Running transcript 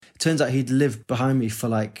Turns out he'd lived behind me for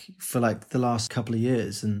like the last couple of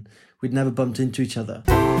years, and we'd never bumped into each other.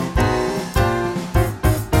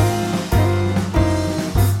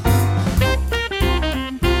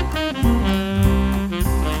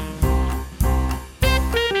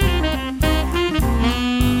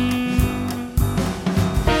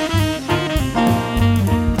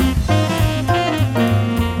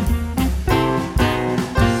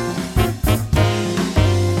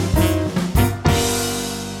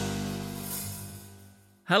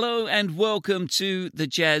 Hello and welcome to the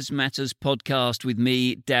Jazz Matters podcast with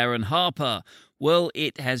me, Darren Harper. Well,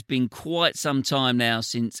 it has been quite some time now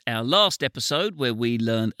since our last episode where we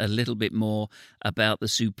learned a little bit more about the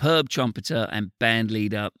superb trumpeter and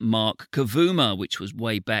bandleader Mark Kavuma, which was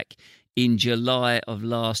way back in July of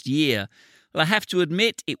last year. Well, I have to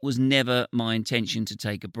admit it was never my intention to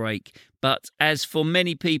take a break, but as for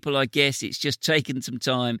many people, I guess it's just taken some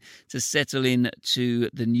time to settle in to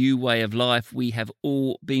the new way of life we have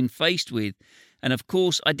all been faced with. And of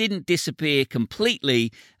course, I didn't disappear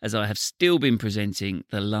completely, as I have still been presenting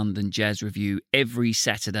the London Jazz Review every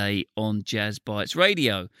Saturday on Jazz Bites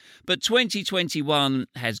Radio. But 2021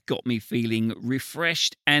 has got me feeling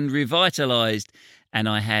refreshed and revitalised, and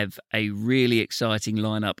I have a really exciting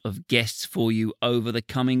lineup of guests for you over the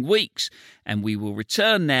coming weeks. And we will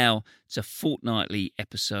return now to fortnightly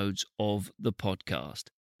episodes of the podcast.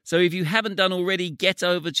 So if you haven't done already, get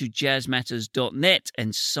over to jazzmatters.net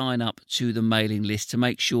and sign up to the mailing list to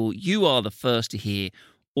make sure you are the first to hear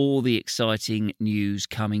all the exciting news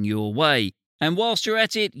coming your way. And whilst you're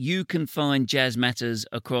at it, you can find Jazz Matters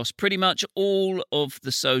across pretty much all of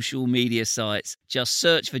the social media sites. Just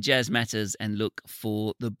search for Jazz Matters and look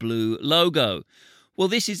for the blue logo. Well,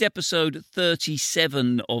 this is episode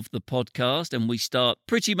 37 of the podcast, and we start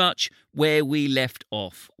pretty much where we left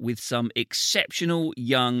off with some exceptional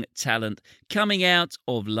young talent coming out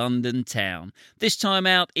of London town. This time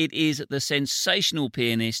out, it is the sensational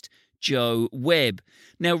pianist Joe Webb.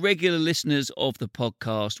 Now, regular listeners of the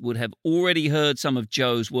podcast would have already heard some of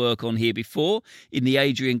Joe's work on here before in the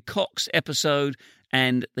Adrian Cox episode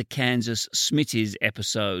and the Kansas Smitties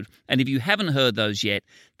episode. And if you haven't heard those yet,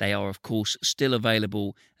 they are, of course, still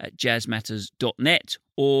available at jazzmatters.net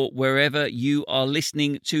or wherever you are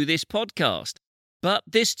listening to this podcast. But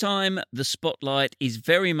this time, the spotlight is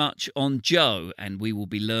very much on Joe, and we will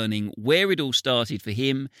be learning where it all started for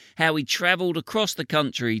him, how he travelled across the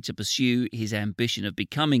country to pursue his ambition of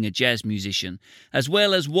becoming a jazz musician, as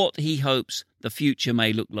well as what he hopes the future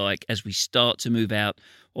may look like as we start to move out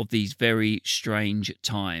of these very strange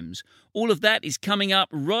times. All of that is coming up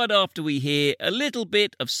right after we hear a little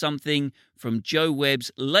bit of something from Joe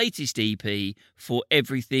Webb's latest EP, For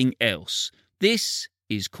Everything Else. This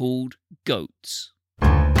is called Goats.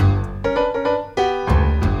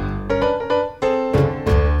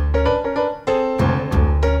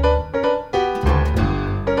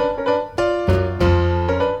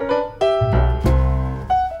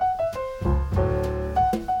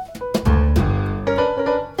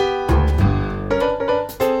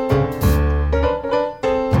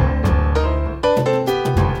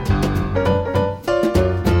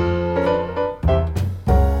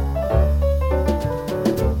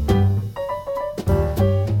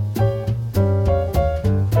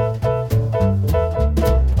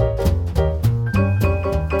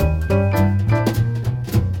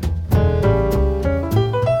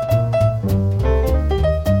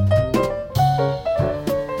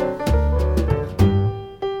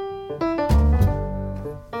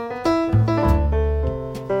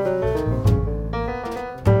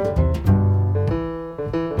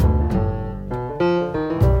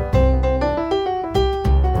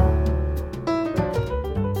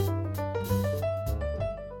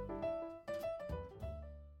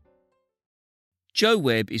 Joe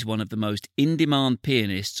Webb is one of the most in-demand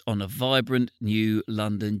pianists on a vibrant new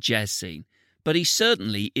London jazz scene, but he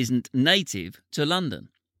certainly isn't native to London.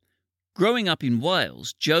 Growing up in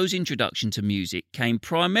Wales, Joe's introduction to music came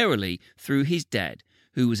primarily through his dad,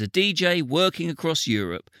 who was a DJ working across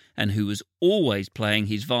Europe and who was always playing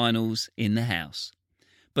his vinyls in the house.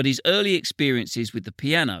 But his early experiences with the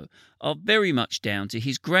piano are very much down to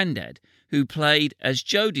his granddad, who played, as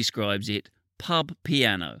Joe describes it, pub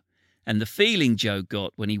piano. And the feeling Joe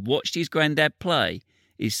got when he watched his granddad play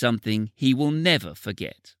is something he will never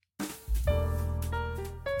forget.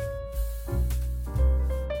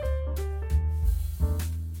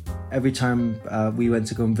 Every time we went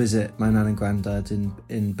to go and visit my nan and granddad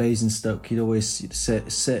in Basingstoke, he'd always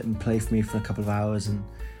sit and play for me for a couple of hours, and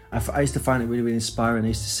I used to find it really, really inspiring. I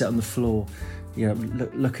used to sit on the floor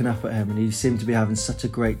looking up at him, and he seemed to be having such a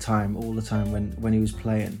great time all the time when he was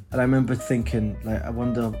playing. And I remember thinking, like, I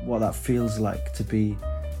wonder what that feels like to be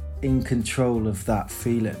in control of that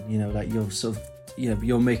feeling, like you're sort of,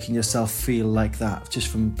 you're making yourself feel like that just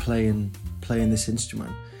from playing this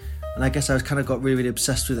instrument. And I guess I got really, really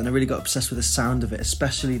obsessed with it, and I really got obsessed with the sound of it,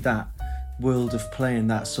 especially that world of playing,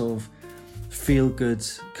 that sort of feel-good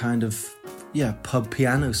kind of, pub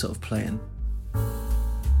piano sort of playing.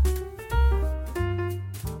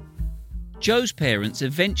 Joe's parents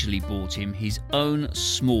eventually bought him his own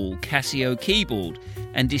small Casio keyboard,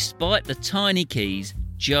 and despite the tiny keys,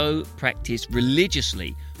 Joe practiced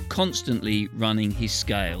religiously, constantly running his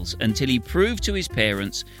scales until he proved to his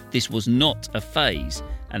parents this was not a phase,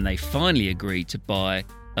 and they finally agreed to buy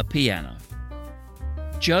a piano.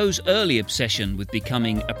 Joe's early obsession with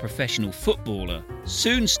becoming a professional footballer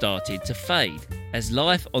soon started to fade as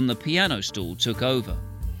life on the piano stool took over.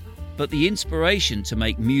 But the inspiration to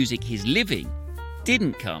make music his living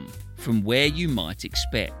didn't come from where you might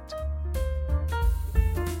expect.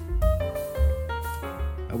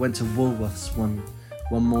 I went to Woolworths one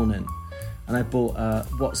morning, and I bought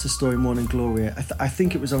What's the Story Morning Glory. I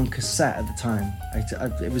think it was on cassette at the time.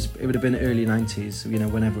 It would have been early 90s,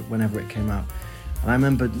 whenever it came out. And I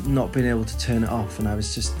remember not being able to turn it off, and I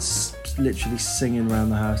was just literally singing around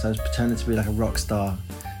the house. I was pretending to be like a rock star,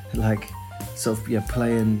 like sort of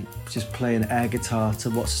playing air guitar to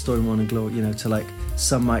What's the Story Morning Glory, to like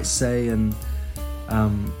Some Might Say and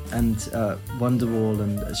Wonderwall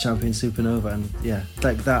and Champagne Supernova, and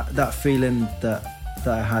like that feeling that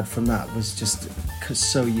I had from that was just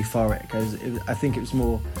so euphoric. I think it's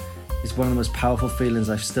one of the most powerful feelings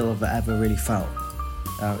I've still ever really felt.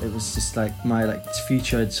 It was just like my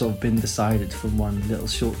future had sort of been decided from one little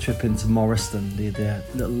short trip into Morriston, the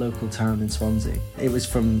little local town in Swansea. It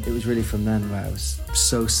was really from then where I was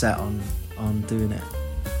so set on doing it.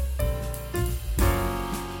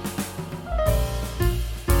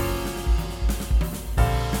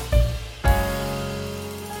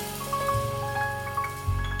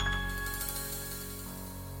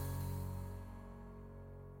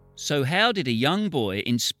 So how did a young boy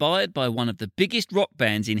inspired by one of the biggest rock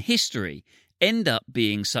bands in history end up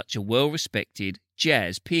being such a well-respected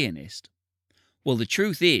jazz pianist? Well, the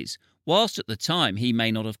truth is, whilst at the time he may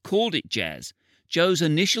not have called it jazz, Joe's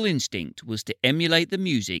initial instinct was to emulate the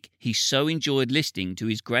music he so enjoyed listening to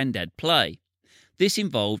his granddad play. This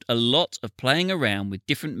involved a lot of playing around with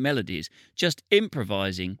different melodies, just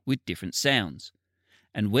improvising with different sounds.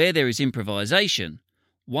 And where there is improvisation,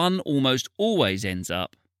 one almost always ends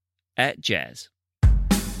up at jazz.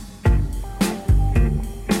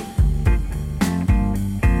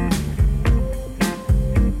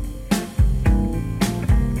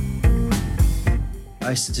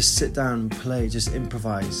 I used to just sit down and play, just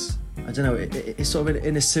improvise. I don't know, it's sort of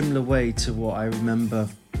in a similar way to what I remember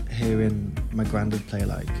hearing my granddad play,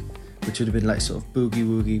 which would have been like sort of boogie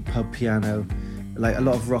woogie, pub piano, like a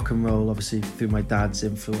lot of rock and roll, obviously through my dad's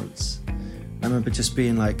influence. I remember just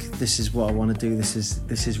being like, this is what I want to do. This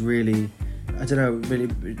is really, I don't know, really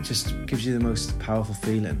it just gives you the most powerful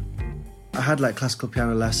feeling. I had classical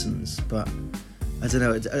piano lessons, but I don't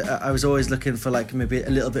know, I was always looking for maybe a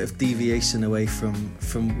little bit of deviation away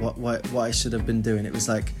from what I should have been doing. It was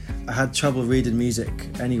like I had trouble reading music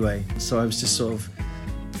anyway, so I was just sort of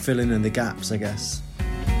filling in the gaps, I guess.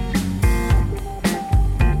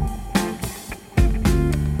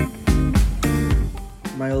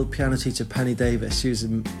 My old piano teacher, Penny Davis, she was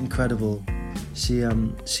incredible. She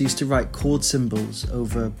used to write chord symbols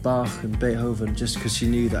over Bach and Beethoven just because she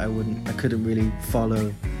knew that I couldn't really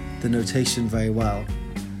follow the notation very well.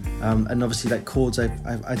 And obviously chords, I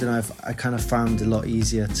don't know, I kind of found a lot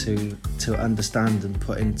easier to understand and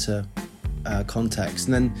put into context.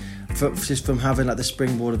 And then just from having the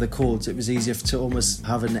springboard of the chords, it was easier to almost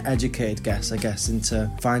have an educated guess, I guess,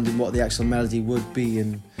 into finding what the actual melody would be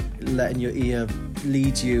and letting your ear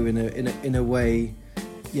lead you in a way,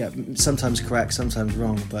 sometimes correct, sometimes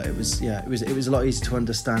wrong, but it was a lot easier to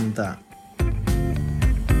understand that.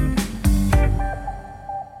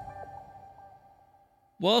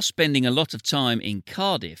 While spending a lot of time in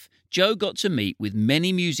Cardiff, Joe got to meet with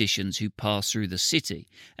many musicians who passed through the city,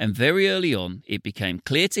 and very early on it became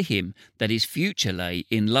clear to him that his future lay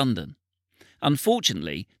in London.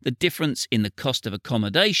 Unfortunately, the difference in the cost of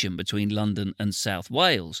accommodation between London and South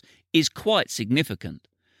Wales is quite significant.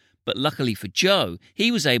 But luckily for Joe,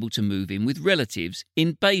 he was able to move in with relatives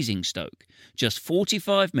in Basingstoke, just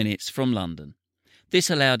 45 minutes from London.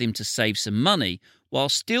 This allowed him to save some money while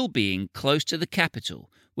still being close to the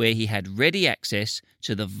capital, where he had ready access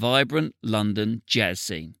to the vibrant London jazz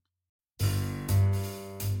scene.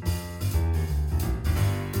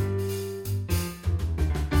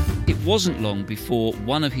 wasn't long before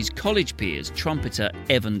one of his college peers, trumpeter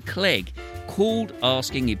Evan Clegg, called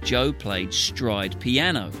asking if Joe played stride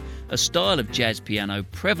piano, a style of jazz piano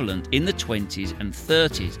prevalent in the 20s and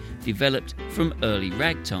 30s, developed from early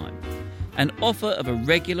ragtime. An offer of a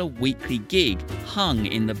regular weekly gig hung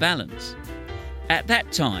in the balance. At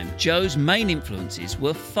that time, Joe's main influences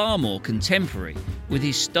were far more contemporary, with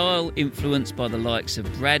his style influenced by the likes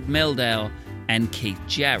of Brad Mehldau and Keith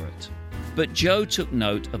Jarrett. But Joe took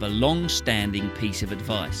note of a long-standing piece of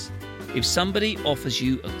advice. If somebody offers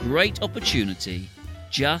you a great opportunity,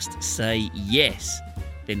 just say yes.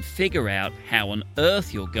 Then figure out how on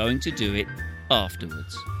earth you're going to do it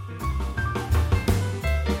afterwards.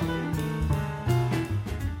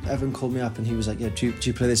 Evan called me up and he was like, "Yeah, do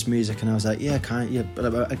you play this music?" And I was like, "Yeah, kind of, yeah."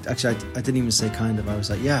 But I didn't even say kind of. I was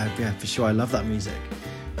like, "Yeah, for sure. I love that music."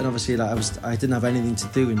 And obviously, like I didn't have anything to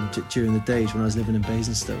do during the days when I was living in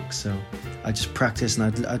Basingstoke, so I just practiced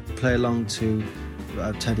and I'd play along to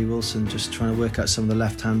Teddy Wilson, just trying to work out some of the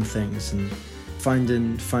left-hand things and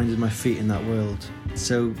finding my feet in that world.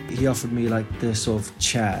 So he offered me like this sort of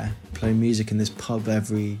chair, playing music in this pub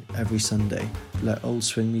every Sunday, like old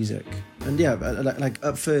swing music. And yeah, like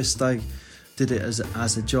at first I did it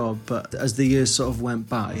as a job, but as the years sort of went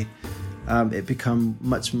by, it became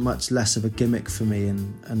much less of a gimmick for me,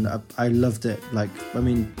 and I loved it. Like, I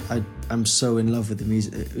mean, I'm so in love with the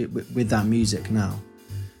music, with that music now.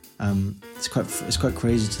 It's quite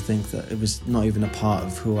crazy to think that it was not even a part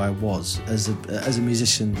of who I was as a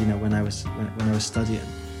musician, you know, when I was studying.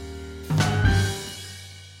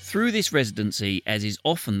 Through this residency, as is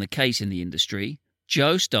often the case in the industry,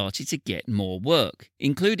 Joe started to get more work,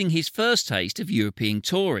 including his first taste of European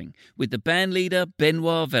touring with the bandleader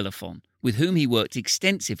Benoit Vellefont, with whom he worked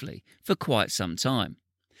extensively for quite some time.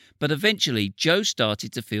 But eventually, Joe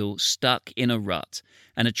started to feel stuck in a rut,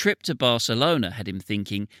 and a trip to Barcelona had him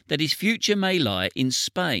thinking that his future may lie in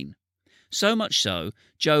Spain. So much so,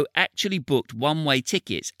 Joe actually booked one-way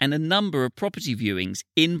tickets and a number of property viewings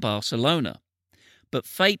in Barcelona. But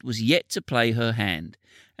fate was yet to play her hand,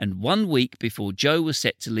 and 1 week before Joe was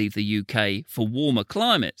set to leave the UK for warmer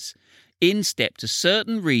climates, in stepped a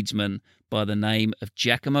certain reedsman by the name of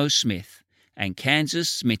Giacomo Smith and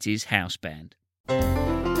Kansas Smitty's house band.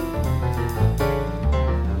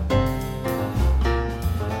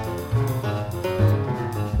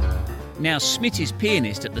 Now, Smitty's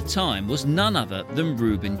pianist at the time was none other than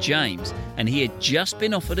Reuben James, and he had just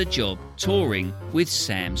been offered a job touring with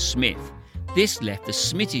Sam Smith. This left the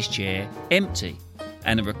Smitty's chair empty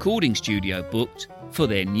and a recording studio booked for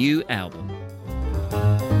their new album.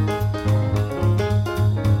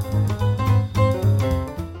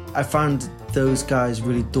 I found those guys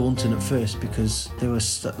really daunting at first because they were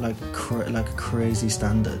like a crazy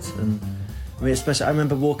standard, and I mean, especially I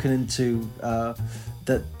remember walking into the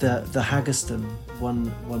Haggerston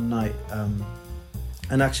one night,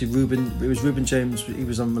 and actually it was Reuben James. He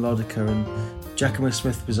was on melodica, and Giacomo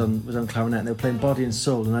Smith was on clarinet, and they were playing Body and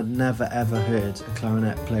Soul, and I'd never ever heard a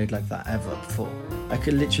clarinet played like that ever before. I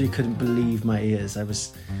literally couldn't believe my ears. I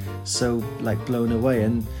was so like blown away,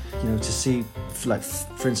 and you know, to see like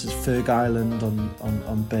for instance Ferg Island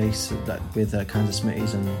on bass with Kansas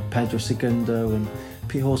Smitty's and Pedro Segundo and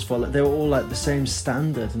Pete Horsfall, they were all like the same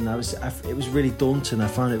standard, and it was really daunting. I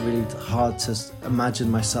found it really hard to imagine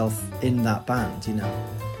myself in that band, you know.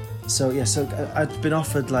 So I'd been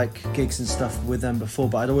offered like gigs and stuff with them before,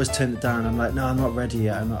 but I'd always turned it down. I'm like, no, I'm not ready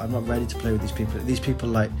yet. I'm not ready to play with these people. These people,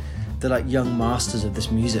 like, they're like young masters of this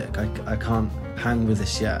music. I can't hang with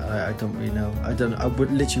this yet. I don't really know. I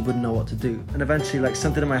wouldn't know what to do. And eventually, like,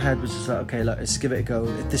 something in my head was just like, okay, look, let's give it a go.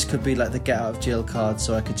 This could be like the get out of jail card,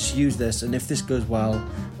 so I could just use this, and if this goes well,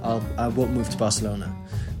 I won't move to Barcelona.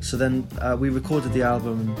 So then we recorded the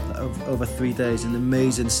album over 3 days in an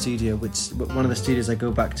amazing studio, which one of the studios I go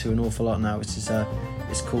back to an awful lot now, which is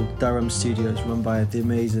it's called Durham Studios, run by the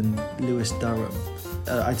amazing Lewis Durham.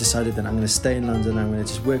 I decided that I'm going to stay in London. I'm going to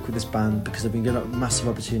just work with this band because I've been given a massive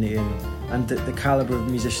opportunity, and the calibre of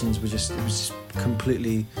musicians was just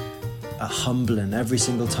completely humbling every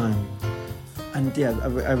single time. And yeah,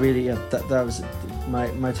 I really that was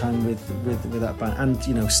my time with that band, and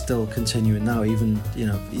you know, still continuing now, even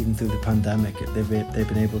through the pandemic, they've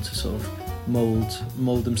been able to sort of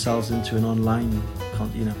mold themselves into an online,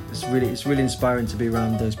 you know, it's really inspiring to be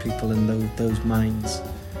around those people and those minds.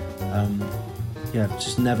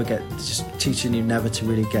 Just teaching you never to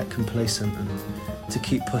really get complacent and to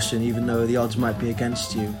keep pushing even though the odds might be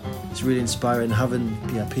against you. It's really inspiring having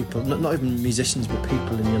people, not even musicians, but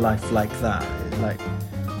people in your life like that. Like,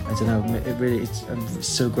 I don't know, I'm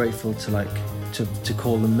so grateful to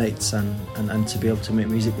call them mates and to be able to make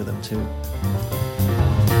music with them too.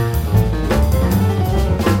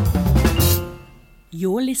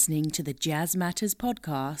 You're listening to the Jazz Matters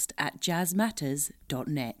podcast at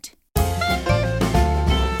jazzmatters.net.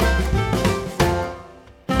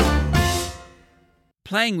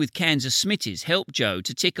 Playing with Kansas Smitties helped Joe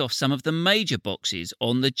to tick off some of the major boxes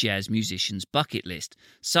on the jazz musician's bucket list,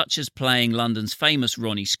 such as playing London's famous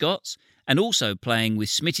Ronnie Scott's and also playing with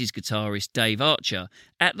Smitties guitarist Dave Archer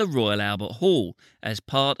at the Royal Albert Hall as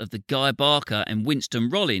part of the Guy Barker and Winston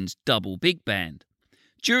Rollins double big band.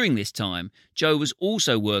 During this time, Joe was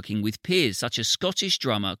also working with peers such as Scottish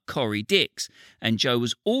drummer Corrie Dix, and Joe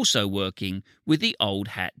was also working with the Old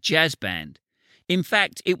Hat Jazz Band. In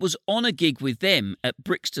fact, it was on a gig with them at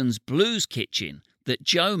Brixton's Blues Kitchen that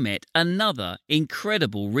Joe met another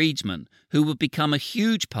incredible reedsman who would become a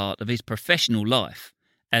huge part of his professional life,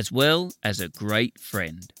 as well as a great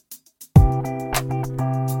friend.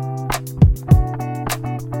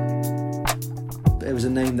 It was a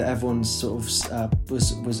name that everyone sort of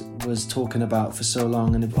was talking about for so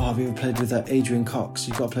long. And have you ever played with Adrian Cox?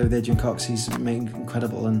 You've got to play with Adrian Cox. He's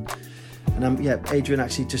incredible. And Adrian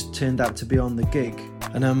actually just turned out to be on the gig.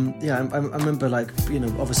 And I remember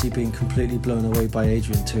obviously being completely blown away by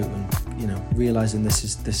Adrian too, and realizing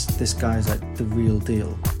this guy's like the real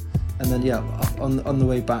deal. And then on the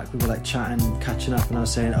way back we were like chatting, catching up, and I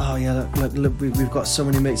was saying, look, we've got so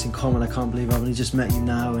many mates in common. I can't believe I've only just met you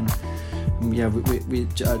now. And we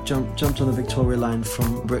jumped on the Victoria line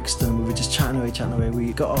from Brixton. We were just chatting away.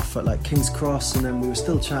 We got off at like King's Cross, and then we were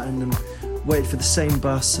still chatting and waited for the same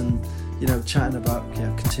bus and chatting about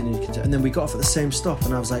continued. And then we got off at the same stop,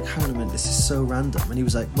 and I was like, hang on a minute, this is so random. And he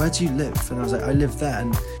was like, where do you live? And I was like, I live there.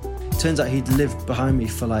 And it turns out he'd lived behind me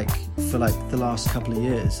for the last couple of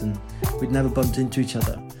years, and we'd never bumped into each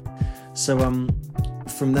other. So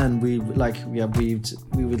from then we would like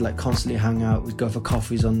constantly hang out. We'd go for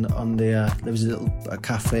coffees on the there was a little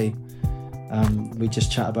cafe. We'd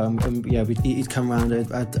just chat about him. He'd come around.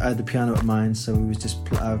 I had the piano at mine, so we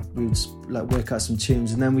would work out some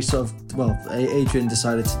tunes, and then we Adrian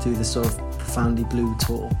decided to do this sort of profoundly blue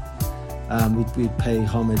tour. We'd pay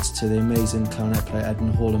homage to the amazing clarinet player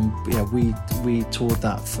Edmund Hall, and we toured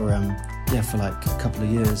that for like a couple of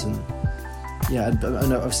years, and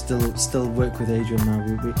I still work with Adrian now.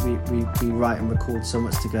 We write and record so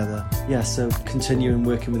much together. So continuing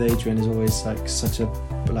working with Adrian is always like such a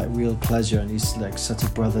real pleasure, and he's like such a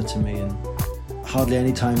brother to me, and hardly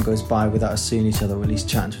any time goes by without us seeing each other or at least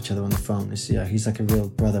chatting to each other on the phone. He's like a real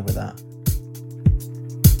brother with that.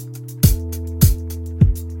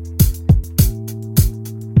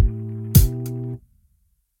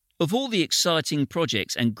 Of all the exciting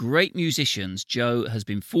projects and great musicians Joe has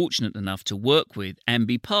been fortunate enough to work with and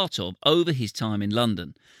be part of over his time in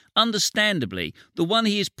London, understandably, the one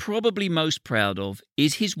he is probably most proud of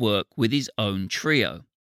is his work with his own trio.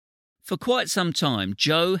 For quite some time,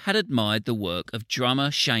 Joe had admired the work of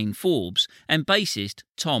drummer Shane Forbes and bassist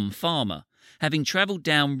Tom Farmer, having travelled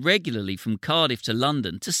down regularly from Cardiff to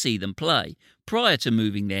London to see them play, prior to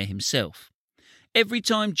moving there himself. Every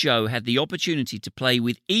time Joe had the opportunity to play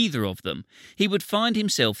with either of them, he would find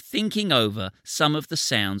himself thinking over some of the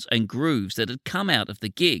sounds and grooves that had come out of the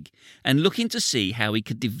gig and looking to see how he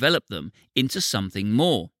could develop them into something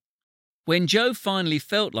more. When Joe finally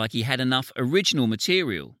felt like he had enough original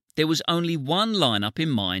material, there was only one lineup in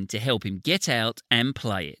mind to help him get out and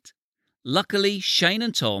play it. Luckily, Shane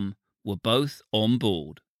and Tom were both on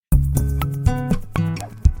board.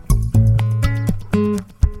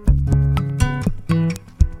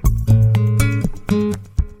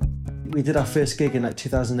 We did our first gig in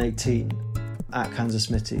 2018 at Kansas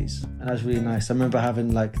Smitties, and that was really nice. I remember having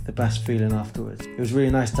the best feeling afterwards. It was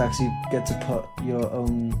really nice to actually get to put your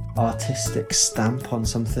own artistic stamp on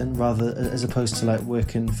something, as opposed to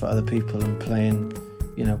working for other people and playing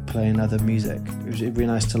other music. It was really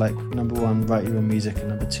nice to number one, write your own music, and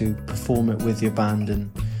number two, perform it with your band.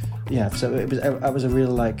 And so it was a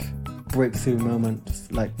real breakthrough moment,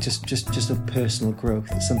 just of personal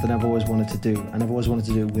growth. It's something I've always wanted to do, and I've always wanted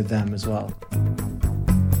to do it with them as well.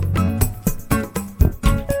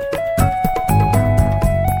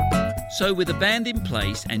 So with a band in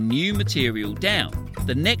place and new material down,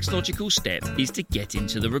 the next logical step is to get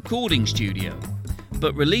into the recording studio.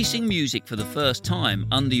 But releasing music for the first time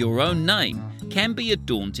under your own name can be a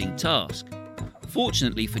daunting task.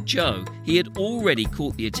 Fortunately for Joe, he had already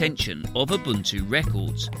caught the attention of Ubuntu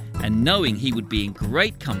Records, and knowing he would be in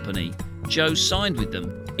great company, Joe signed with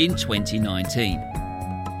them in 2019.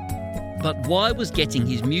 But why was getting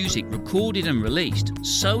his music recorded and released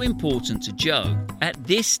so important to Joe at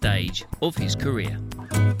this stage of his career?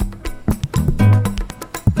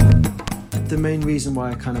 the main reason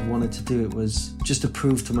why I kind of wanted to do it was just to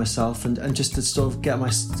prove to myself and just to sort of get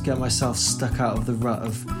myself stuck out of the rut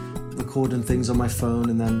of recording things on my phone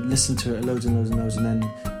and then listen to it loads and loads and loads and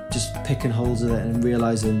then just picking holes in it and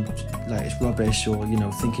realising like it's rubbish, or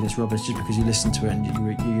thinking it's rubbish just because you listen to it and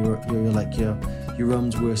you're like your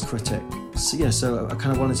own worst critic. So I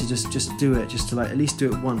kind of wanted to just do it, just to like at least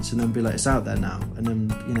do it once and then be like, it's out there now. And then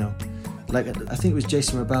like I think it was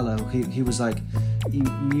Jason Rebello, he was like, you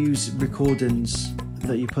use recordings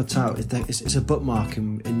that you put out, it's a bookmark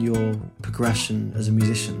in your progression as a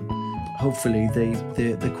musician. Hopefully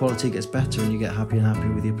the quality gets better and you get happier and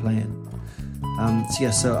happier with your playing.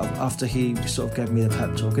 So after he sort of gave me the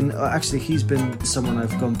pep talk, and actually he's been someone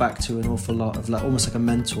I've gone back to an awful lot, of like almost like a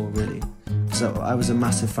mentor really. So I was a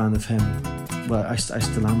massive fan of him. Well, I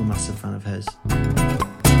still am a massive fan of his.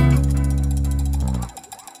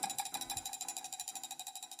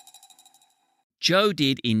 Joe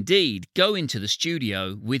did indeed go into the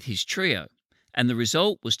studio with his trio, and the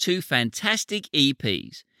result was 2 fantastic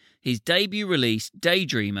EPs. His debut release,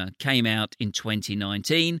 Daydreamer, came out in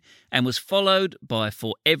 2019 and was followed by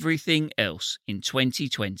For Everything Else in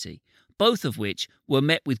 2020, both of which were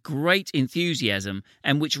met with great enthusiasm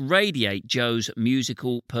and which radiate Joe's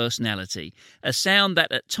musical personality, a sound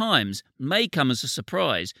that at times may come as a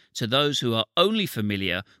surprise to those who are only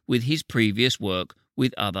familiar with his previous work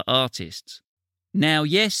with other artists. Now,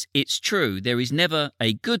 yes, it's true, there is never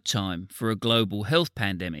a good time for a global health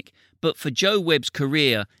pandemic, but for Joe Webb's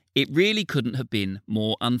career, it really couldn't have been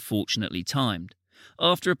more unfortunately timed.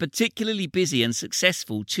 After a particularly busy and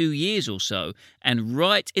successful 2 years or so, and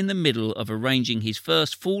right in the middle of arranging his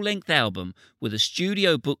first full-length album with a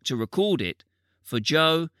studio booked to record it, for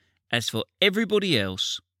Joe, as for everybody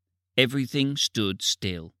else, everything stood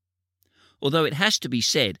still. Although it has to be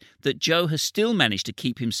said that Joe has still managed to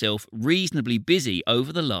keep himself reasonably busy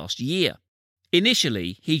over the last year.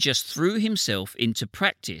 Initially, he just threw himself into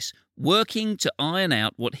practice, working to iron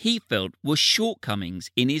out what he felt were shortcomings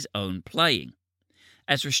in his own playing.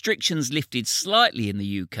 As restrictions lifted slightly in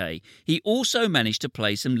the UK, he also managed to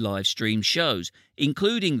play some live stream shows,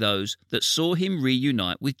 including those that saw him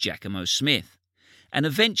reunite with Giacomo Smith. And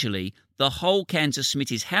eventually, the whole Kansas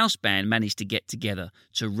Smitty's house band managed to get together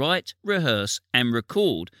to write, rehearse and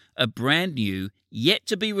record a brand new,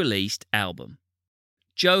 yet-to-be-released album.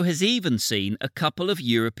 Joe has even seen a couple of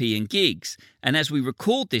European gigs, and as we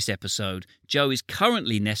record this episode, Joe is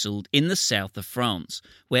currently nestled in the south of France,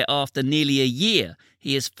 where after nearly a year,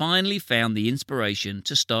 he has finally found the inspiration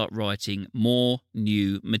to start writing more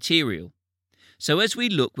new material. So as we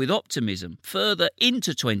look with optimism further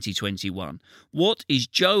into 2021, what is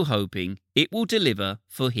Joe hoping it will deliver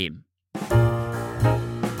for him?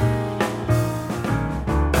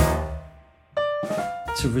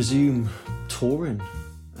 To resume touring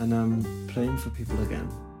and playing for people again.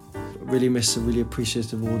 Really miss really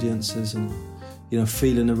appreciative audiences and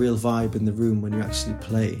feeling a real vibe in the room when you actually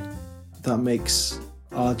play. That makes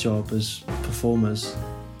our job as performers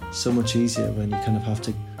so much easier when you kind of have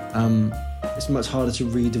to it's much harder to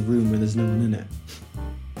read a room when there's no one in it.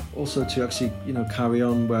 Also to actually carry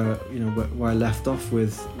on where I left off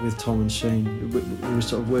with Tom and Shane. We were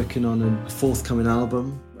sort of working on a forthcoming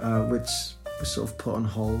album which was sort of put on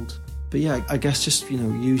hold. But yeah, I guess just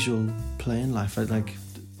usual playing life. I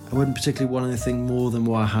wouldn't particularly want anything more than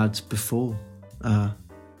what I had before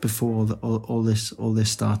all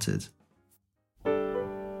this started.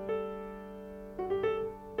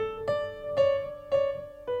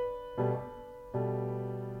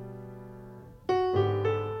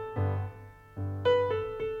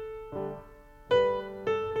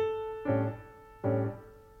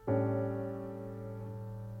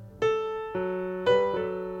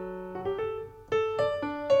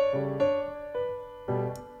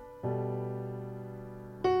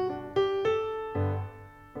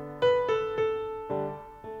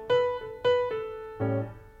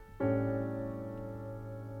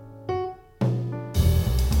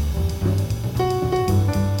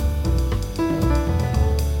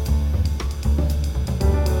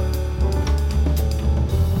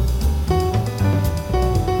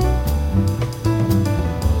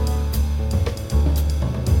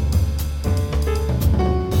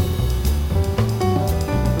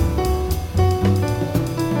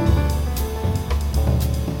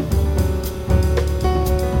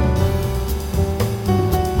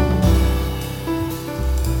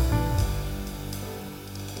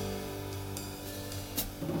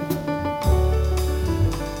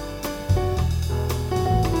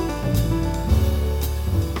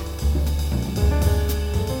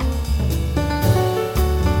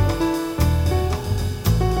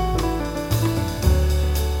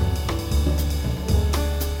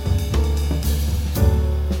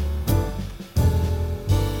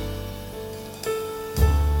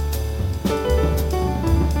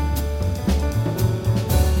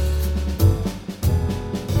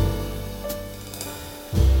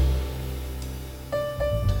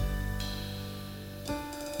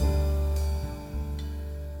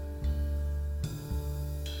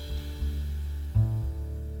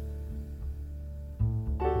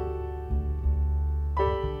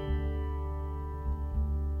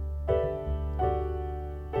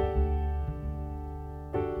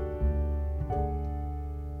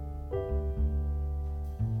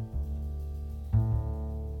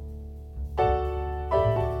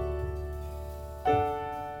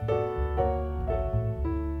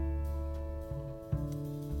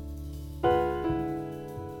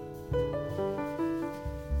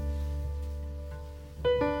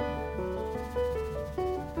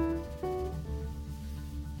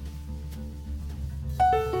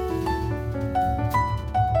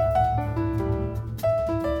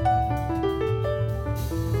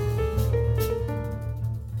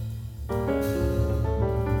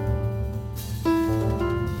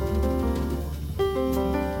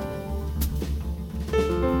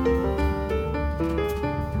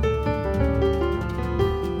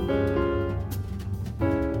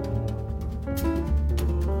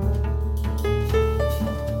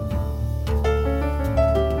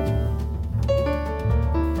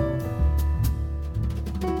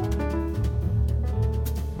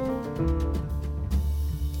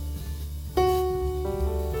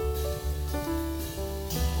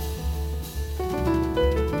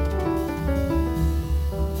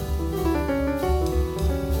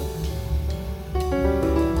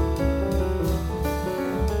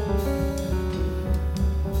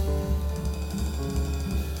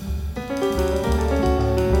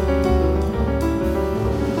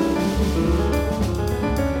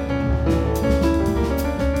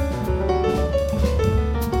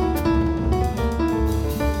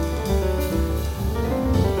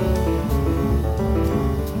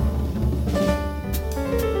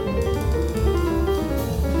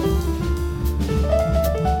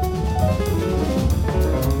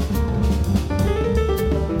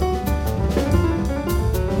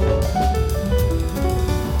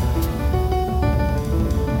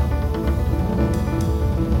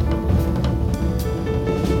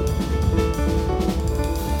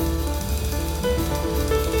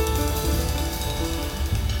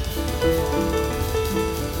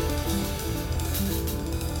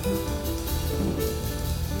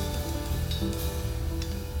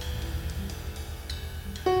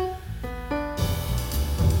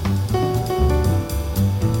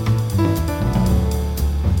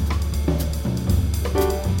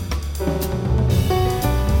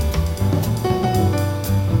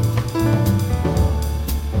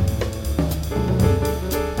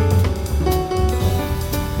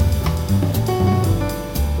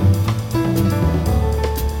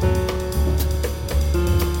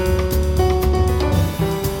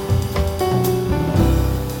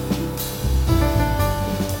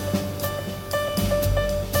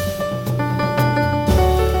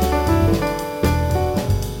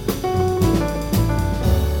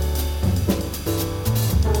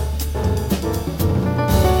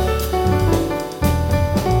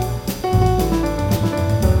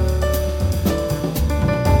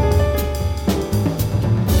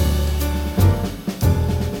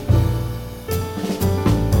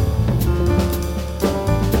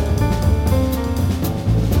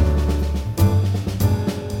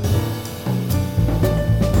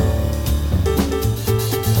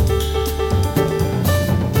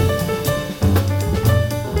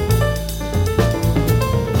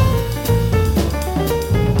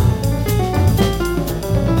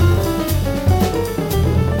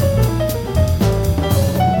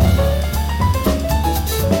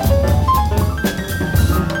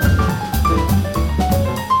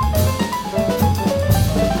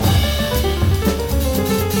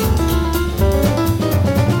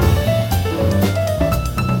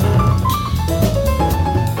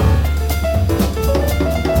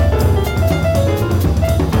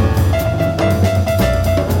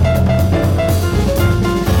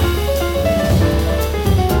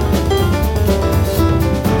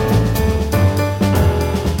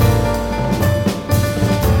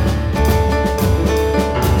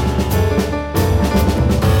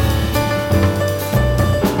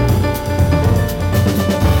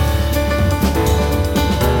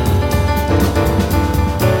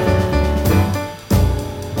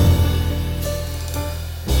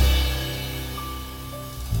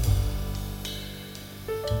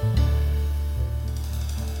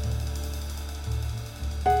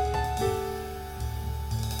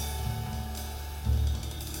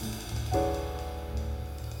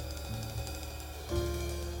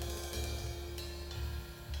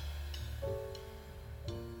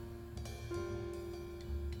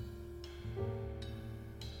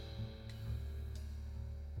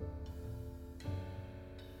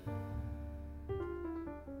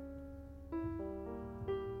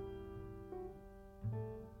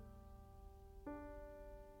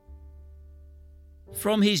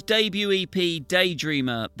 From his debut EP,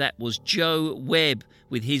 Daydreamer, that was Joe Webb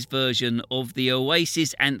with his version of the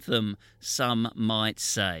Oasis anthem, Some Might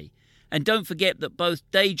Say. And don't forget that both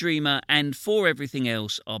Daydreamer and For Everything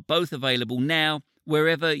Else are both available now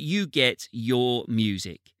wherever you get your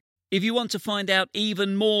music. If you want to find out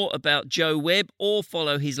even more about Joe Webb or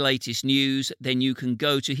follow his latest news, then you can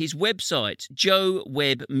go to his website,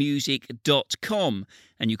 joewebbmusic.com,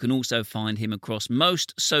 and you can also find him across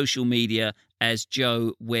most social media as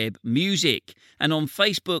Joe Webb Music. And on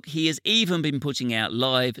Facebook, he has even been putting out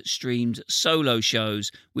live streamed solo shows,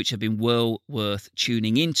 which have been well worth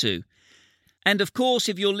tuning into. And of course,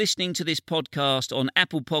 if you're listening to this podcast on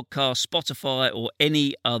Apple Podcasts, Spotify, or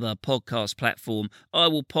any other podcast platform, I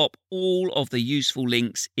will pop all of the useful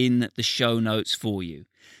links in the show notes for you.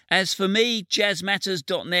 As for me,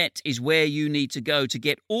 jazzmatters.net is where you need to go to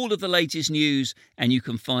get all of the latest news, and you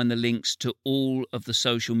can find the links to all of the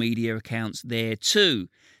social media accounts there too.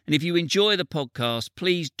 And if you enjoy the podcast,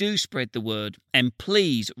 please do spread the word and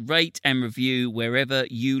please rate and review wherever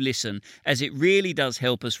you listen, as it really does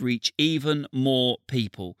help us reach even more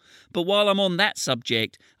people. But while I'm on that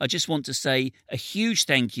subject, I just want to say a huge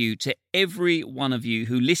thank you to every one of you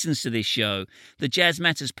who listens to this show. The Jazz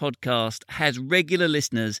Matters podcast has regular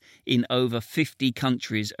listeners in over 50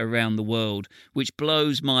 countries around the world, which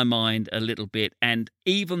blows my mind a little bit. And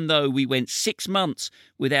even though we went 6 months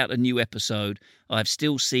without a new episode, I've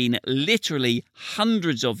still seen literally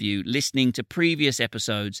hundreds of you listening to previous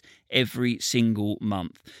episodes every single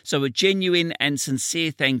month. So a genuine and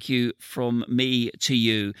sincere thank you from me to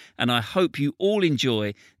you, and I hope you all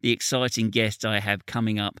enjoy the exciting guests I have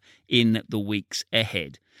coming up in the weeks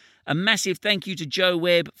ahead. A massive thank you to Joe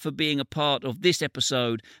Webb for being a part of this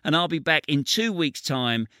episode, and I'll be back in 2 weeks'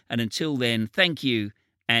 time. And until then, thank you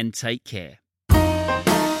and take care.